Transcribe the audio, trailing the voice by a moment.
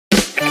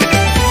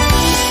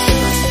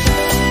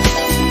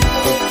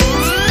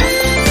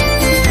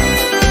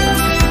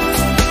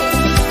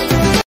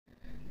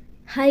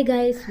Hi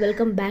guys,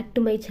 welcome back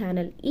to my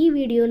channel. ఈ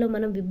వీడియోలో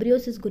మనం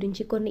విబ్రియోసిస్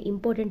గురించి కొన్ని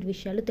ఇంపార్టెంట్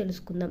విషయాలు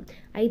తెలుసుకుందాం.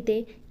 అయితే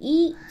ఈ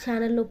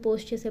ఛానల్లో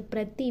పోస్ట్ చేసే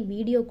ప్రతి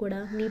వీడియో కూడా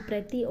మీ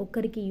ప్రతి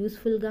ఒక్కరికి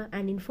యూస్ఫుల్గా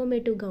అండ్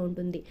ఇన్ఫర్మేటివ్గా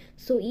ఉంటుంది.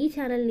 సో ఈ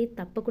ఛానల్ని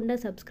తప్పకుండా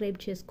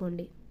సబ్స్క్రైబ్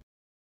చేసుకోండి.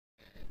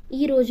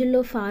 ఈ రోజుల్లో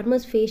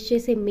ఫార్మర్స్ ఫేస్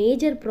చేసే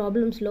మేజర్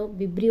ప్రాబ్లమ్స్లో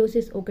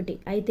విబ్రియోసిస్ ఒకటి.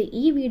 అయితే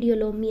ఈ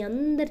వీడియోలో మీ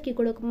అందరికీ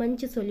కూడా ఒక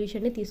మంచి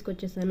సొల్యూషన్ని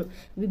తీసుకొచ్చేసాను.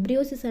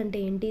 విబ్రియోసిస్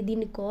అంటే ఏంటి,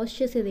 దీన్ని కాజ్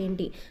చేసేది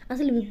ఏంటి,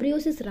 అసలు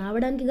విబ్రియోసిస్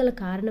రావడానికి గల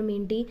కారణం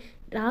ఏంటి,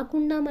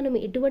 రాకుండా మనం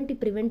ఎటువంటి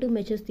ప్రివెంటివ్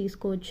మెజర్స్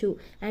తీసుకోవచ్చు,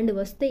 అండ్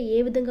వస్తే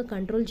ఏ విధంగా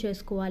కంట్రోల్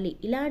చేసుకోవాలి,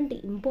 ఇలాంటి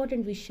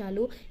ఇంపార్టెంట్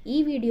విషయాలు ఈ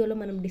వీడియోలో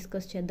మనం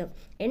డిస్కస్ చేద్దాం.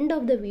 ఎండ్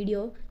ఆఫ్ ద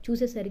వీడియో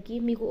చూసేసరికి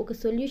మీకు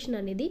ఒక సొల్యూషన్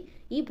అనేది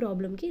ఈ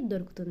ప్రాబ్లంకి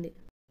దొరుకుతుంది.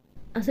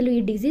 అసలు ఈ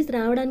డిజీజ్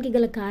రావడానికి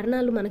గల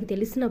కారణాలు మనకు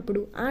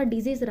తెలిసినప్పుడు ఆ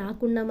డిజీజ్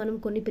రాకుండా మనం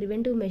కొన్ని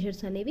ప్రివెంటివ్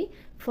మెజర్స్ అనేవి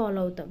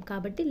ఫాలో అవుతాం.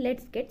 కాబట్టి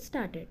let's get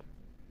started.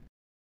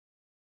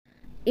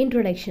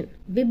 Introduction.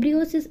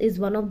 Vibriosis is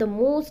one of the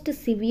most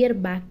severe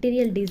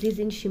bacterial disease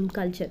in shrimp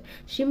culture.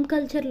 Shrimp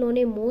culture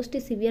లోనే most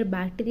severe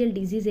bacterial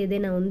disease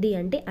ఏదైనా ఉంది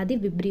అంటే అది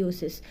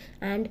vibriosis,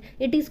 and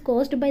it is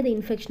caused by the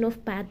infection of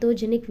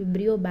pathogenic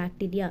vibrio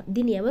bacteria.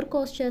 దీన్ని ఎవరు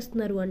cause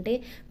చేస్తున్నారు అంటే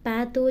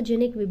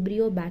pathogenic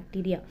vibrio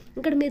bacteria.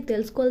 ఇక్కడ మీరు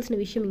తెలుసుకోవాల్సిన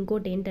విషయం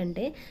ఇంకోటి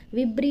ఏంటంటే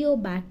విబ్రియో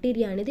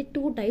బ్యాక్టీరియా అనేది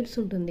 2 టైప్స్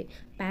ఉంటుంది,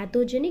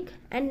 pathogenic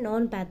and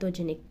non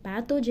pathogenic.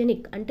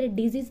 pathogenic అంటే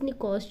డిజీజ్ని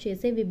కాజ్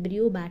చేసే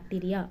విబ్రియో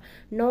బ్యాక్టీరియా,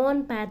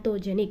 నాన్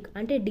pathogenic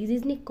అంటే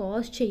డిజీజ్ని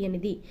కాజ్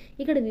చేయనిది.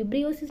 ఇక్కడ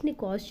విబ్రియోసిస్ని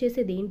కాజ్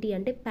చేసేది ఏంటి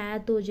అంటే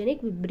pathogenic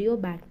Vibrio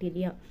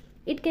bacteria.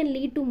 It can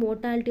lead to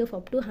mortality of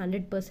up to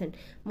 100%.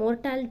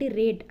 Mortality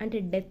rate అంటే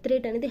డెత్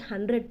రేట్ అనేది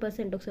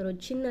 100%. ఒకసారి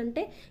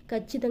వచ్చిందంటే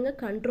ఖచ్చితంగా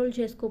కంట్రోల్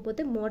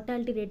చేసుకోకపోతే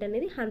మోర్టాలిటీ రేట్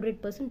అనేది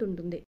 100%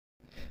 ఉంటుంది.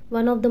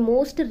 One of the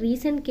most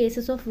recent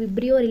cases of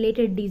Vibrio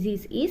related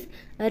disease is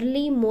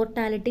early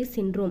mortality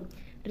syndrome.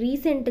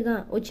 రీసెంట్గా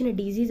వచ్చిన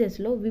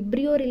డిజీజెస్లో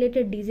విబ్రియో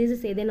రిలేటెడ్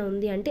డిజీజెస్ ఏదైనా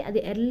ఉంది అంటే అది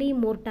ఎర్లీ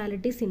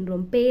మోర్టాలిటీ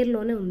సిండ్రోమ్.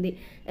 పేర్లోనే ఉంది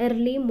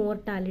ఎర్లీ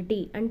మోర్టాలిటీ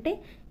అంటే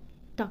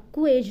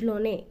తక్కువ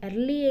ఏజ్లోనే,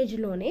 ఎర్లీ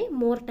ఏజ్లోనే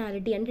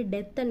మోర్టాలిటీ అంటే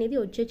డెత్ అనేది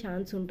వచ్చే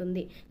ఛాన్స్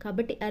ఉంటుంది.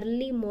 కాబట్టి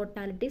ఎర్లీ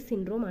మోర్టాలిటీ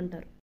సిండ్రోమ్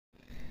అంటారు.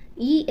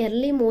 ఈ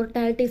early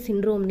mortality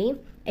సిండ్రోమ్ని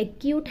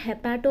acute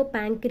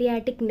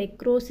హెపాటోపాంక్రియాటిక్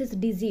necrosis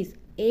disease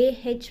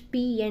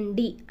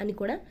AHPND అని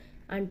కూడా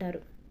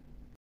అంటారు.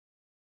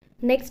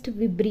 Next,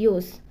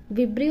 విబ్రియోస్.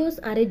 విబ్రియోస్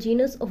are A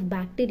genus of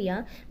bacteria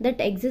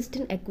that exist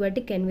in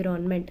aquatic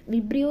environment.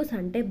 విబ్రియోస్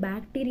అంటే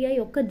బ్యాక్టీరియా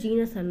యొక్క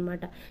జీనస్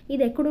అనమాట.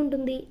 ఇది ఎక్కడ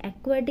ఉంటుంది?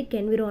 అక్వాటిక్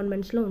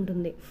ఎన్విరాన్మెంట్స్లో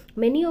ఉంటుంది.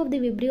 Many of the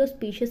Vibrio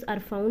species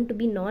are found to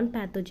be non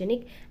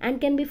pathogenic and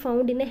can be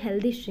found in a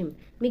healthy stream.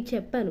 మీకు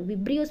చెప్పాను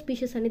Vibrio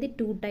species అనేది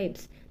 2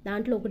 టైప్స్,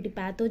 దాంట్లో ఒకటి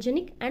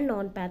pathogenic and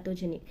non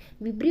pathogenic.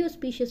 Vibrio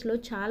స్పీషీస్లో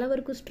చాలా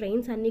వరకు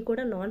స్ట్రెయిన్స్ అన్నీ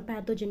కూడా నాన్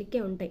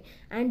ప్యాథోజెనిక్కే ఉంటాయి,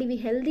 అండ్ ఇవి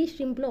హెల్దీ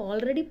స్ట్రీమ్లో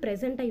ఆల్రెడీ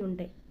ప్రెజెంట్ అయి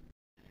ఉంటాయి.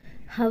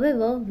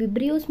 However,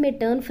 vibrios may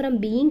turn from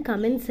being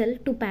commensal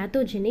to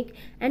pathogenic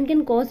and can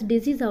cause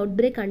disease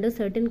outbreak under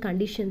certain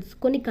conditions.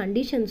 కొన్ని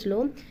కండిషన్స్లో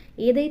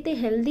ఏదైతే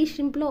హెల్దీ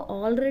స్ట్రీమ్లో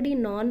ఆల్రెడీ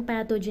నాన్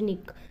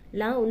ప్యాథోజెనిక్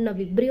లా ఉన్న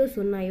విబ్రియోస్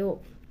ఉన్నాయో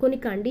కొన్ని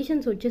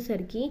కండిషన్స్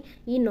వచ్చేసరికి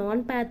ఈ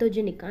నాన్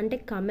ప్యాథోజెనిక్ అంటే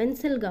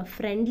కమెన్సల్గా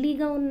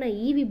ఫ్రెండ్లీగా ఉన్న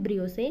ఈ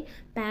విబ్రియోసే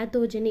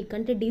ప్యాథోజెనిక్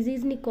అంటే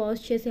డిజీజ్ని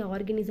కాజ్ చేసే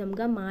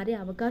ఆర్గానిజంగా మారే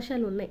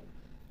అవకాశాలు ఉన్నాయి.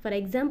 ఫర్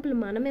ఎగ్జాంపుల్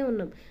మనమే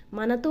ఉన్నాం,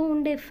 మనతో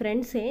ఉండే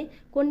ఫ్రెండ్సే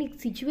కొన్ని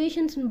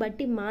సిచ్యువేషన్స్ని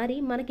బట్టి మారి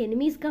మనకు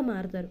ఎనిమీస్గా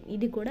మారుతారు.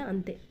 ఇది కూడా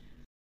అంతే.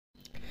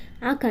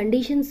 ఆ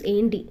కండిషన్స్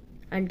ఏంటి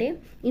అంటే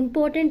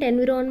important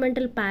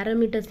environmental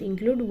parameters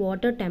include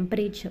water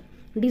temperature,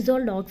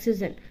 dissolved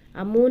oxygen,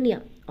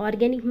 ammonia,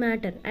 organic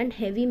matter and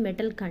heavy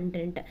metal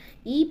content.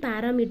 ఈ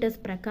పారామీటర్స్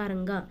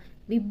ప్రకారంగా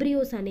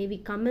విబ్రియోస్ అనేవి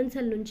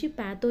కమెన్సల్ నుంచి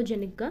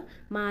ప్యాథోజెనిక్గా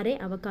మారే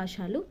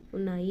అవకాశాలు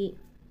ఉన్నాయి.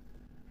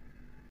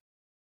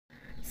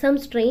 Some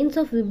strains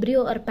of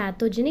Vibrio are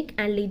pathogenic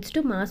and leads to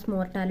mass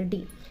mortality.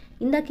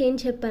 ఇందాకేం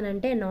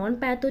చెప్పానంటే నాన్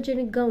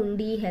ప్యాథోజెనిక్గా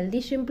ఉండి హెల్దీ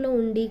స్ట్రీమ్లో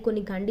ఉండి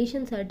కొన్ని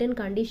సర్టెన్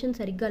కండిషన్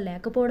సరిగ్గా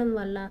లేకపోవడం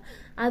వల్ల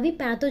అవి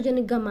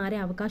ప్యాథోజెనిక్గా మారే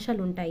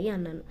అవకాశాలు ఉంటాయి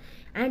అన్నాను.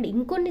 అండ్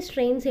ఇంకొన్ని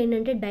స్ట్రెయిన్స్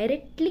ఏంటంటే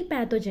డైరెక్ట్లీ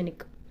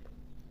ప్యాథోజెనిక్,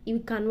 ఇవి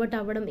కన్వర్ట్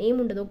అవ్వడం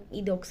ఏముండదు.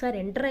 ఇది ఒకసారి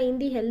ఎంటర్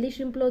అయింది హెల్దీ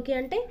స్ట్రీమ్లోకి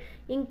అంటే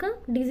ఇంకా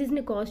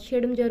డిజీజ్ని కాజ్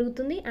చేయడం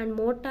జరుగుతుంది, అండ్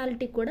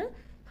మోర్టాలిటీ కూడా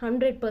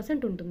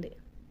 100% ఉంటుంది.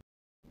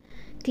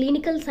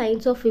 Clinical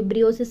science of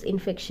vibriosis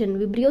infection.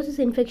 Vibriosis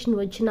infection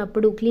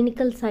వచ్చినప్పుడు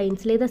క్లినికల్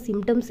సైన్స్ లేదా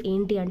సిమ్టమ్స్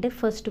ఏంటి అంటే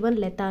ఫస్ట్ వన్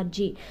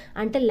లెథార్జీ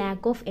అంటే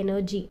ల్యాక్ ఆఫ్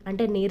ఎనర్జీ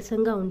అంటే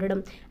నీరసంగా ఉండడం,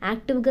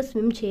 యాక్టివ్గా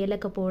స్విమ్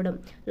చేయలేకపోవడం,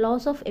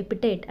 లాస్ ఆఫ్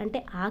ఎపిటైట్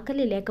అంటే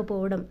ఆకలి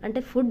లేకపోవడం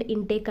అంటే ఫుడ్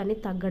ఇంటేక్ అని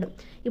తగ్గడం.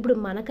 ఇప్పుడు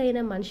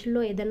మనకైనా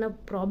మనుషుల్లో ఏదైనా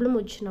ప్రాబ్లం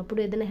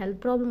వచ్చినప్పుడు, ఏదైనా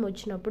హెల్త్ ప్రాబ్లం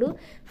వచ్చినప్పుడు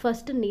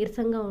ఫస్ట్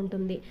నీరసంగా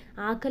ఉంటుంది,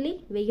 ఆకలి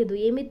వేయదు,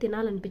 ఏమీ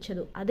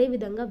తినాలనిపించదు.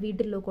 అదేవిధంగా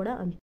వీటిల్లో కూడా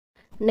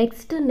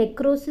next,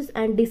 necrosis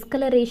and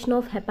discolouration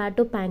of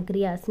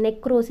హెపాటోపాంక్రియాస్.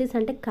 Necrosis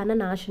అంటే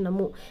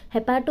కణనాశనము,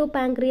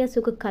 హెపాటోపాంక్రియాస్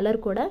యొక్క కలర్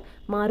కూడా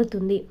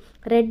మారుతుంది.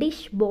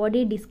 Reddish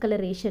body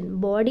discolouration,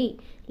 body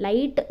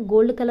light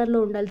gold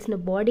కలర్లో ఉండాల్సిన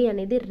బాడీ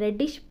అనేది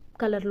రెడ్డిష్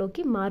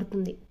కలర్లోకి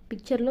మారుతుంది.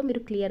 పిక్చర్లో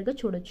మీరు క్లియర్గా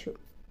చూడొచ్చు.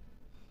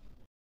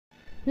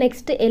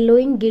 నెక్స్ట్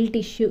ఎల్లోయింగ్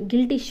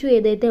గిల్ టిష్యూ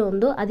ఏదైతే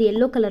ఉందో అది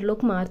ఎల్లో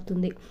కలర్లోకి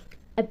మారుతుంది.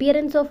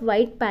 Appearance off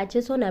white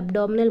patches on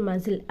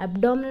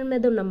abdominal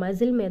మీద ఉన్న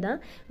మజిల్ మీద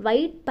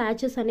వైట్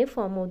ప్యాచెస్ అనేవి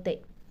ఫామ్ అవుతాయి.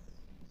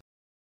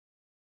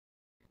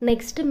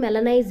 నెక్స్ట్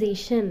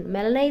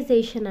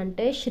మెలనైజేషన్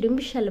అంటే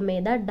ష్రింప్ షెల్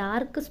మీద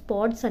డార్క్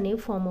స్పాట్స్ అనేవి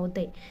ఫామ్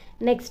అవుతాయి.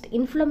 Next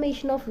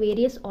inflammation of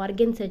various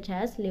organs such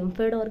as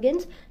lymphoid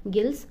organs,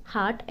 gills,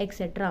 heart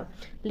etcetera.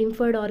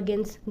 Lymphoid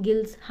organs,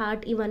 gills,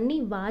 heart ఇవన్నీ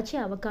వాచే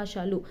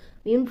అవకాశాలు.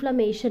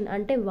 ఇన్ఫ్లమేషన్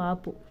అంటే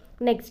వాపు.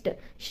 నెక్స్ట్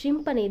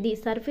ష్రింప్ అనేది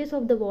సర్ఫేస్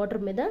ఆఫ్ ద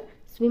వాటర్ మీద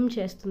స్విమ్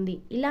చేస్తుంది.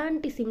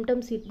 ఇలాంటి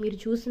సిమ్టమ్స్ మీరు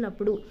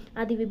చూసినప్పుడు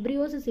అది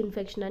విబ్రియోసిస్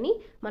ఇన్ఫెక్షన్ అని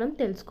మనం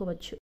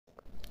తెలుసుకోవచ్చు.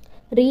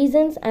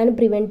 Reasons and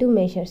preventive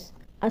measures.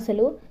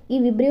 అసలు ఈ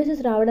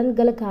విబ్రియోసిస్ రావడానికి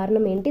గల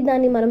కారణం ఏంటి,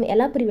 దాన్ని మనం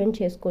ఎలా ప్రివెంట్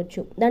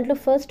చేసుకోవచ్చు? దాంట్లో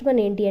ఫస్ట్ వన్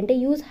ఏంటి అంటే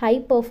use high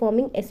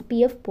performing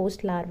SPF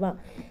post larva.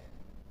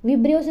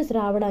 Vibriosis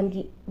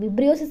రావడానికి,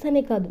 విబ్రియోసిస్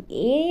అనే కాదు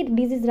ఏ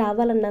డిజీజ్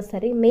రావాలన్నా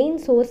సరే మెయిన్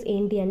సోర్స్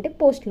ఏంటి అంటే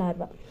పోస్ట్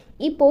లార్వా.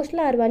 ఈ పోస్ట్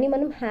లార్వాని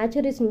మనం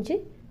హ్యాచరీస్ నుంచి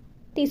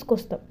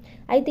తీసుకొస్తాం.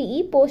 అయితే ఈ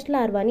పోస్ట్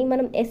లార్వాని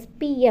మనం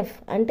SPF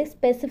అంటే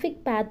స్పెసిఫిక్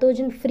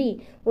ప్యాథోజన్ ఫ్రీ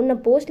ఉన్న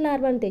పోస్ట్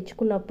లార్వాని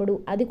తెచ్చుకున్నప్పుడు,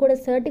 అది కూడా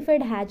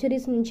సర్టిఫైడ్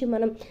హ్యాచరీస్ నుంచి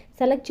మనం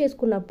సెలెక్ట్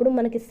చేసుకున్నప్పుడు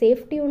మనకి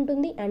సేఫ్టీ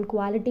ఉంటుంది అండ్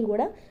క్వాలిటీ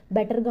కూడా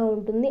బెటర్గా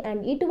ఉంటుంది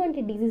అండ్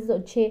ఇటువంటి డిజీజ్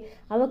వచ్చే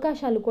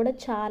అవకాశాలు కూడా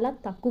చాలా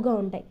తక్కువగా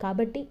ఉంటాయి.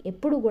 కాబట్టి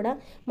ఎప్పుడు కూడా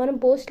మనం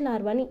పోస్ట్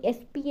లార్వాని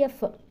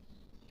SPF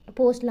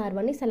పోస్ట్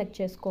లార్వాని సెలెక్ట్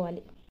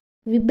చేసుకోవాలి.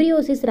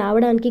 విబ్రియోసిస్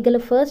రావడానికి గల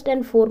ఫస్ట్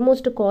అండ్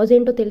ఫార్మోస్ట్ కాజ్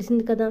ఏంటో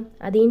తెలిసింది కదా,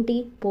 అదేంటి?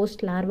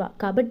 Post larva.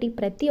 కాబట్టి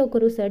ప్రతి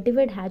ఒక్కరూ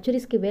సర్టిఫైడ్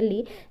హ్యాచరీస్కి వెళ్ళి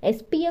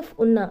SPF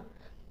ఉన్న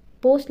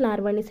పోస్ట్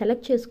లార్వాని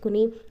సెలెక్ట్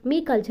చేసుకుని మీ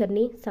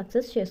కల్చర్ని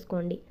సక్సెస్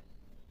చేసుకోండి.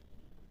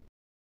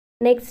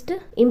 Next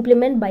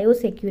implement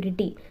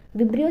biosecurity.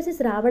 విబ్రియోసిస్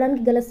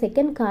రావడానికి గల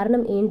సెకండ్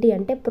కారణం ఏంటి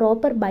అంటే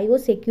ప్రాపర్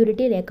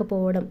బయోసెక్యూరిటీ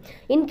లేకపోవడం.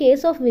 In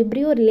case of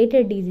Vibrio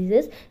related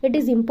diseases it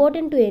is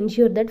important to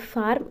ensure that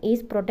form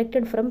is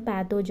protected from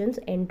pathogens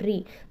entry.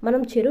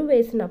 మనం చెరువు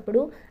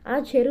వేసినప్పుడు ఆ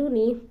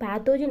చెరువుని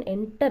ప్యాథోజన్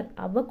ఎంటర్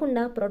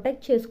అవ్వకుండా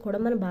ప్రొటెక్ట్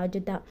చేసుకోవడం మన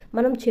బాధ్యత.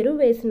 మనం చెరువు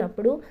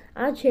వేసినప్పుడు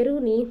ఆ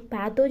చెరువుని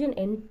ప్యాథోజన్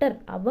ఎంటర్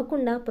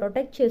అవ్వకుండా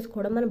ప్రొటెక్ట్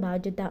చేసుకోవడం మన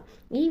బాధ్యత.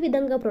 ఈ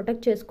విధంగా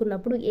ప్రొటెక్ట్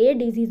చేసుకున్నప్పుడు ఏ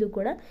డిజీజు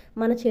కూడా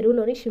మన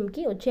చెరువులోని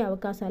ష్రింప్కి వచ్చే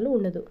అవకాశాలు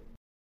ఉండదు.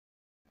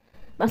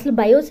 అసలు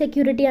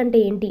బయోసెక్యూరిటీ అంటే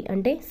ఏంటి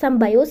అంటే some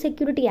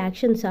biosecurity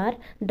actions are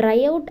dry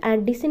out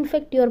and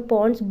disinfect your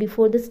Pond's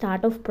before the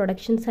start of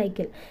production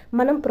cycle.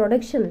 మనం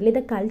ప్రొడక్షన్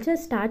లేదా కల్చర్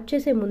స్టార్ట్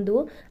చేసే ముందు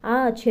ఆ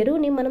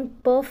చెరువుని మనం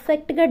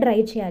పర్ఫెక్ట్గా డ్రై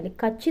చేయాలి.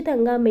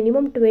 ఖచ్చితంగా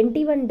మినిమం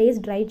 21 days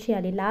డ్రై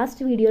చేయాలి.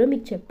 లాస్ట్ వీడియోలో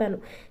మీకు చెప్పాను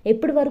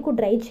ఎప్పటి వరకు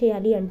డ్రై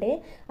చేయాలి అంటే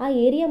ఆ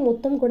ఏరియా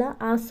మొత్తం కూడా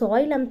ఆ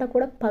సాయిల్ అంతా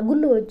కూడా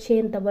పగుళ్ళు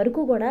వచ్చేంత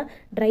వరకు కూడా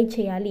డ్రై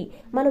చేయాలి.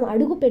 మనం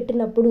అడుగు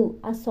పెట్టినప్పుడు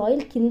ఆ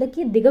సాయిల్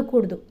కిందకి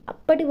దిగకూడదు.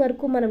 అప్పటి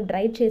వరకు మనం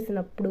డ్రై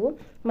చేసినప్పుడు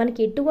మనకి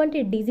ఎటువంటి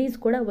డిజీజ్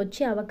కూడా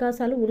వచ్చే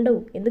అవకాశాలు ఉండవు.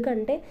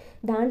 ఎందుకంటే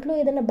దాంట్లో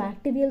ఏదైనా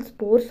బ్యాక్టీరియల్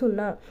స్పోర్స్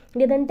ఉన్నా,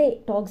 లేదంటే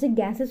టాక్సిక్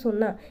గ్యాసెస్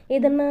ఉన్నా,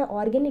 ఏదైనా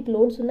ఆర్గానిక్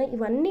లోడ్స్ ఉన్నా,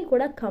 ఇవన్నీ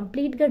కూడా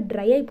కంప్లీట్గా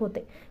డ్రై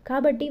అయిపోతాయి.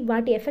 కాబట్టి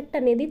వాటి ఎఫెక్ట్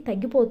అనేది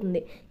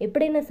తగ్గిపోతుంది.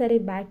 ఎప్పుడైనా సరే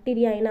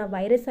బ్యాక్టీరియా అయినా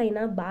వైరస్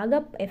అయినా బాగా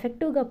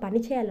ఎఫెక్టివ్గా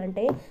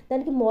పనిచేయాలంటే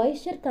దానికి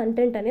మాయిశ్చర్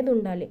కంటెంట్ అనేది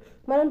ఉండాలి.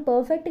 మనం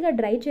పర్ఫెక్ట్గా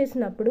డ్రై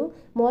చేసినప్పుడు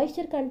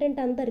మాయిశ్చర్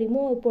కంటెంట్ అంతా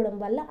రిమూవ్ అయిపోవడం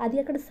వల్ల అది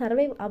అక్కడ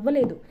సర్వైవ్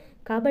అవ్వలేదు.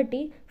 కాబట్టి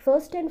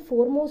ఫస్ట్ అండ్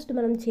ఫార్మోస్ట్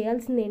మనం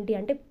చేయాల్సింది ఏంటి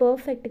అంటే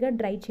పర్ఫెక్ట్గా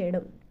డ్రై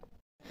చేయడం.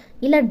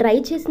 ఇలా డ్రై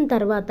చేసిన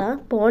తర్వాత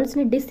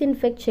పాండ్స్ని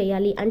డిస్ఇన్ఫెక్ట్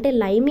చేయాలి, అంటే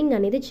లైమింగ్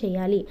అనేది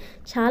చేయాలి.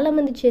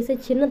 చాలామంది చేసే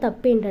చిన్న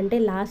తప్పు ఏంటంటే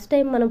లాస్ట్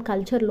టైం మనం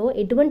కల్చర్లో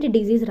ఎటువంటి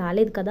డిజీజ్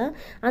రాలేదు కదా,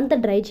 అంత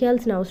డ్రై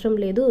చేయాల్సిన అవసరం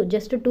లేదు,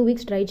 జస్ట్ 2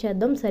 weeks డ్రై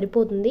చేద్దాం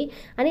సరిపోతుంది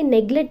అని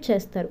నెగ్లెక్ట్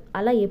చేస్తారు.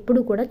 అలా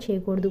ఎప్పుడు కూడా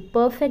చేయకూడదు.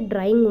 పర్ఫెక్ట్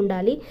డ్రైయింగ్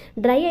ఉండాలి.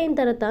 డ్రై అయిన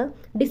తర్వాత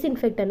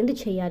డిస్ఇన్ఫెక్ట్ అనేది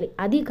చేయాలి.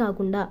 అది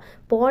కాకుండా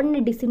పాండ్ని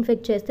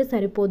డిస్ఇన్ఫెక్ట్ చేస్తే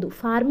సరిపోదు,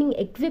 ఫార్మింగ్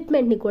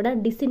ఎక్విప్మెంట్ని కూడా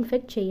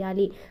డిస్ఇన్ఫెక్ట్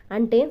చేయాలి.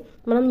 అంటే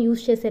మనం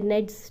యూజ్ చేసే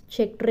నెట్స్,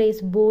 చెక్ ట్రేస్,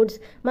 బోర్డ్స్,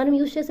 మనం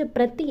యూజ్ చేసే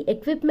ప్రతి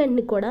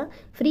ఎక్విప్మెంట్ని కూడా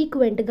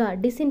ఫ్రీక్వెంట్గా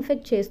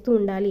డిస్ఇన్ఫెక్ట్ చేస్తూ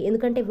ఉండాలి.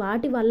 ఎందుకంటే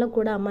వాటి వల్ల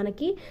కూడా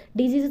మనకి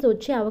డిజీజెస్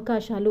వచ్చే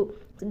అవకాశాలు,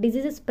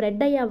 డిజీజెస్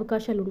స్ప్రెడ్ అయ్యే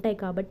అవకాశాలు ఉంటాయి.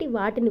 కాబట్టి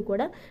వాటిని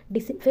కూడా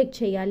డిస్ఇన్ఫెక్ట్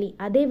చేయాలి.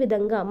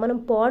 అదేవిధంగా మనం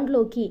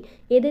పాండ్లోకి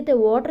ఏదైతే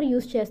వాటర్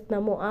యూజ్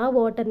చేస్తున్నామో ఆ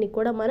వాటర్ని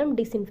కూడా మనం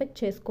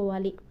డిస్ఇన్ఫెక్ట్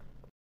చేసుకోవాలి.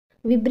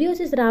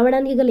 విబ్రియోసిస్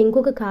రావడానికి గల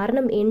ఇంకొక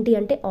కారణం ఏంటి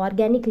అంటే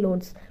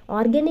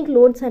ఆర్గానిక్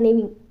లోడ్స్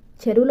అనేవి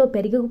చెరువులో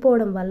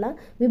పెరిగిపోవడం వల్ల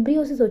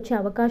విబ్రియోసిస్ వచ్చే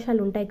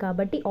అవకాశాలు ఉంటాయి.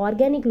 కాబట్టి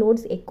ఆర్గానిక్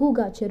లోడ్స్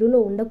ఎక్కువగా చెరువులో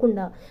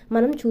ఉండకుండా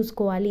మనం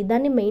చూసుకోవాలి,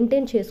 దాన్ని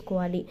మెయింటైన్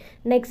చేసుకోవాలి.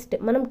 నెక్స్ట్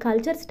మనం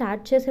కల్చర్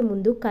స్టార్ట్ చేసే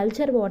ముందు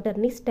కల్చర్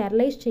వాటర్ని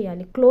స్టెరిలైజ్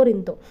చేయాలి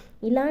క్లోరిన్తో.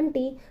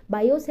 ఇలాంటి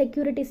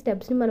బయోసెక్యూరిటీ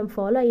స్టెప్స్ని మనం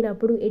ఫాలో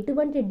అయినప్పుడు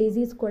ఎటువంటి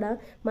డిజీజ్ కూడా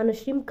మన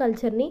ష్రింప్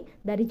కల్చర్ని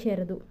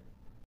దరిచేరదు.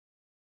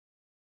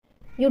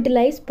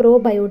 Utilise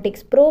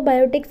probiotics.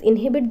 Probiotics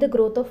inhibit the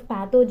growth of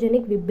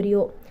pathogenic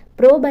vibrio.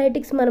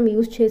 Probiotics మనం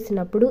యూజ్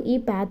చేసినప్పుడు ఈ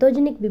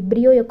పాథోజెనిక్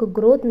విబ్రియో యొక్క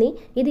గ్రోత్ని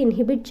ఇది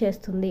ఇన్హిబిట్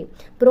చేస్తుంది.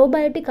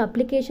 Probiotic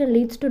application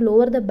leads to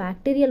lower the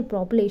bacterial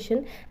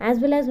population as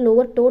well as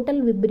lower total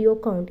Vibrio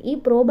count. ఈ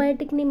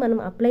ప్రోబయోటిక్ని మనం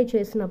అప్లై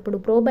చేసినప్పుడు,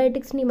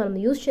 ప్రోబయోటిక్స్ని మనం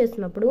యూజ్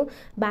చేసినప్పుడు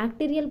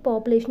బ్యాక్టీరియల్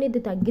పాపులేషన్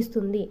ఇది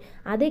తగ్గిస్తుంది.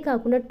 అదే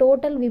కాకుండా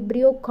టోటల్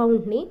విబ్రియో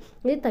కౌంట్ని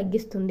ఇది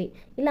తగ్గిస్తుంది.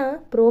 ఇలా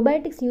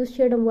ప్రోబయోటిక్స్ యూజ్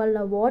చేయడం వల్ల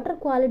వాటర్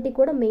క్వాలిటీ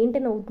కూడా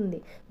మెయింటైన్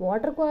అవుతుంది.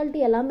 వాటర్ క్వాలిటీ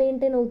ఎలా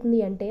మెయింటైన్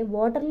అవుతుంది అంటే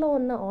వాటర్లో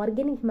ఉన్న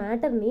ఆర్గానిక్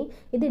మ్యాటర్ని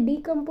ఇది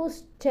డీకంపోజ్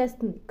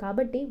చేస్తుంది.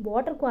 కాబట్టి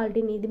వాటర్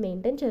క్వాలిటీని ఇది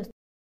మెయింటైన్ చేస్తుంది.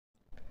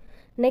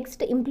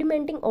 Next,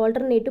 implementing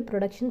alternative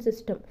production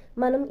system.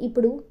 మనం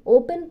ఇప్పుడు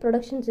ఓపెన్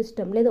ప్రొడక్షన్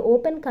సిస్టమ్ లేదా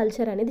ఓపెన్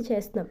కల్చర్ అనేది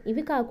చేస్తున్నాం.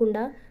 ఇవి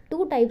కాకుండా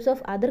 2 టైప్స్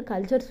ఆఫ్ అదర్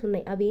కల్చర్స్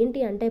ఉన్నాయి. అవి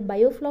ఏంటి అంటే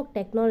biofloc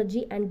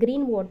technology and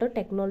green water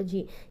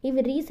technology.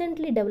 ఇవి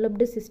రీసెంట్లీ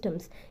డెవలప్డ్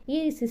సిస్టమ్స్. ఈ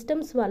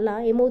సిస్టమ్స్ వల్ల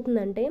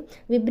ఏమవుతుందంటే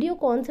విబ్రియో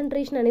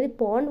కాన్సన్ట్రేషన్ అనేది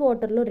పాండ్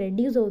వాటర్లో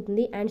రెడ్యూస్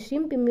అవుతుంది అండ్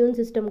షింప్ ఇమ్యూన్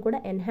సిస్టమ్ కూడా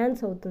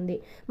ఎన్హాన్స్ అవుతుంది.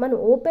 మనం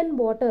ఓపెన్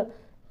వాటర్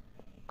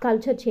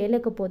కల్చర్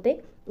చేయలేకపోతే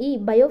ఈ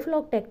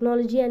biofloc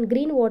technology and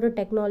green water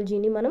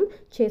టెక్నాలజీని మనం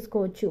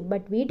చేసుకోవచ్చు.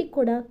 బట్ వీటికి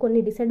కూడా కొన్ని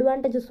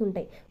డిసడ్వాంటేజెస్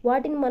ఉంటాయి.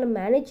 వాటిని మనం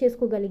మేనేజ్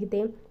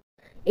చేసుకోగలిగితే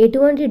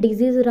ఎటువంటి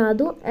డిజీజ్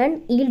రాదు అండ్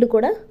ఈల్డ్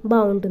కూడా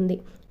బాగుంటుంది.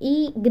 ఈ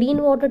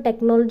green water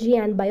technology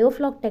and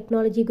biofloc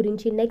technology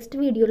గురించి నెక్స్ట్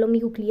వీడియోలో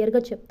మీకు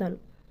క్లియర్గా చెప్తాను.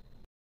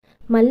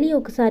 మళ్ళీ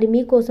ఒకసారి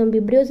మీకోసం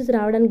విబ్రియోసిస్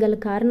రావడానికి గల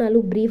కారణాలు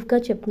బ్రీఫ్గా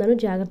చెప్తున్నాను,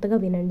 జాగ్రత్తగా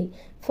వినండి.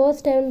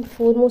 ఫస్ట్ అండ్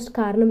ఫార్మోస్ట్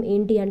కారణం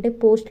ఏంటి అంటే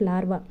post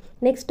larva.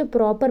 Next,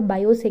 proper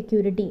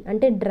biosecurity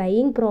అంటే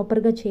డ్రైయింగ్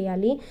ప్రాపర్గా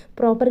చేయాలి,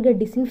 ప్రాపర్గా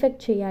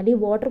డిస్ఇన్ఫెక్ట్ చేయాలి,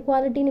 వాటర్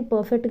క్వాలిటీని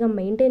పర్ఫెక్ట్గా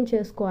మెయింటైన్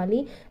చేసుకోవాలి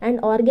అండ్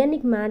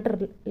ఆర్గానిక్ మ్యాటర్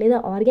లేదా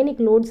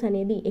ఆర్గానిక్ లోడ్స్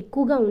అనేది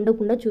ఎక్కువగా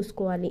ఉండకుండా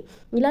చూసుకోవాలి.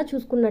 ఇలా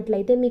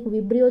చూసుకున్నట్లయితే మీకు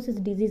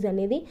విబ్రియోసిస్ డిజీజ్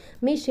అనేది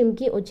మీ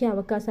షిమ్కి వచ్చే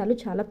అవకాశాలు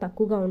చాలా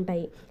తక్కువగా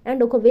ఉంటాయి.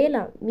 అండ్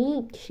ఒకవేళ మీ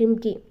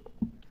షిమ్కి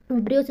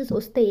విబ్రియోసిస్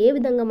వస్తే ఏ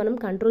విధంగా మనం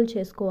కంట్రోల్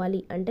చేసుకోవాలి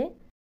అంటే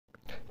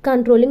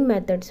controlling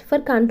methods. For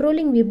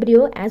controlling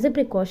vibrio as a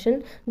precaution,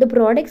 the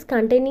products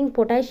containing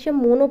potassium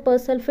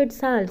monopersulphate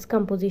salts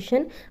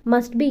composition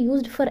must be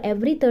used for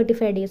every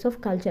 35 days of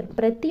culture.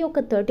 ప్రతి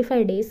ఒక్క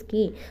 35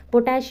 డేస్కి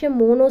పొటాషియం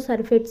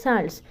మోనోసల్ఫేట్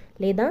సాల్ట్స్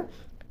లేదా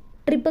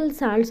ట్రిపుల్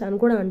సాల్ట్స్ అని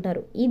కూడా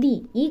అంటారు.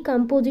 ఈ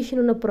కంపోజిషన్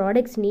ఉన్న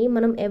ప్రోడక్ట్స్ని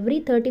మనం ఎవ్రీ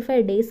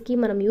 35 డేస్కి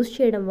మనం యూస్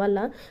చేయడం వల్ల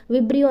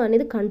విబ్రియో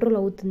అనేది కంట్రోల్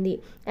అవుతుంది.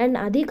 అండ్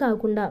అది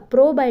కాకుండా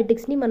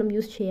ప్రోబయోటిక్స్ని మనం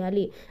యూస్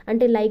చేయాలి.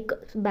 అంటే లైక్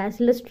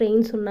బ్యాసిల్లస్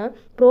స్ట్రెయిన్స్ ఉన్న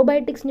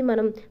ప్రోబయోటిక్స్ని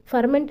మనం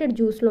ఫర్మెంటెడ్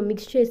జ్యూస్లో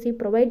మిక్స్ చేసి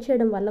ప్రొవైడ్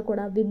చేయడం వల్ల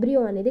కూడా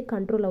విబ్రియో అనేది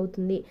కంట్రోల్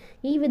అవుతుంది.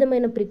 ఈ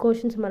విధమైన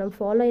ప్రికాషన్స్ మనం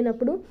ఫాలో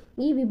అయినప్పుడు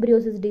ఈ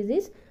విబ్రియోసిస్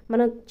డిజీజ్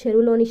మన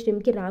చెరువులోని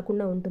స్ట్రీమ్కి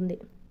రాకుండా ఉంటుంది.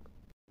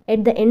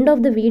 At the end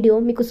of the video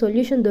మీకు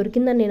సొల్యూషన్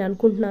దొరికిందని నేను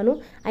అనుకుంటున్నాను.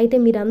 అయితే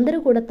మీరందరూ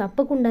కూడా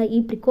తప్పకుండా ఈ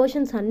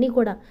ప్రికాషన్స్ అన్నీ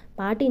కూడా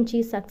పాటించి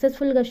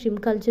సక్సెస్ఫుల్గా షిమ్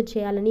కల్చర్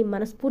చేయాలని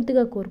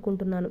మనస్ఫూర్తిగా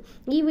కోరుకుంటున్నాను.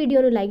 ఈ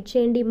వీడియోను లైక్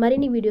చేయండి.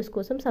 మరిన్ని వీడియోస్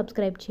కోసం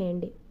సబ్స్క్రైబ్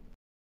చేయండి.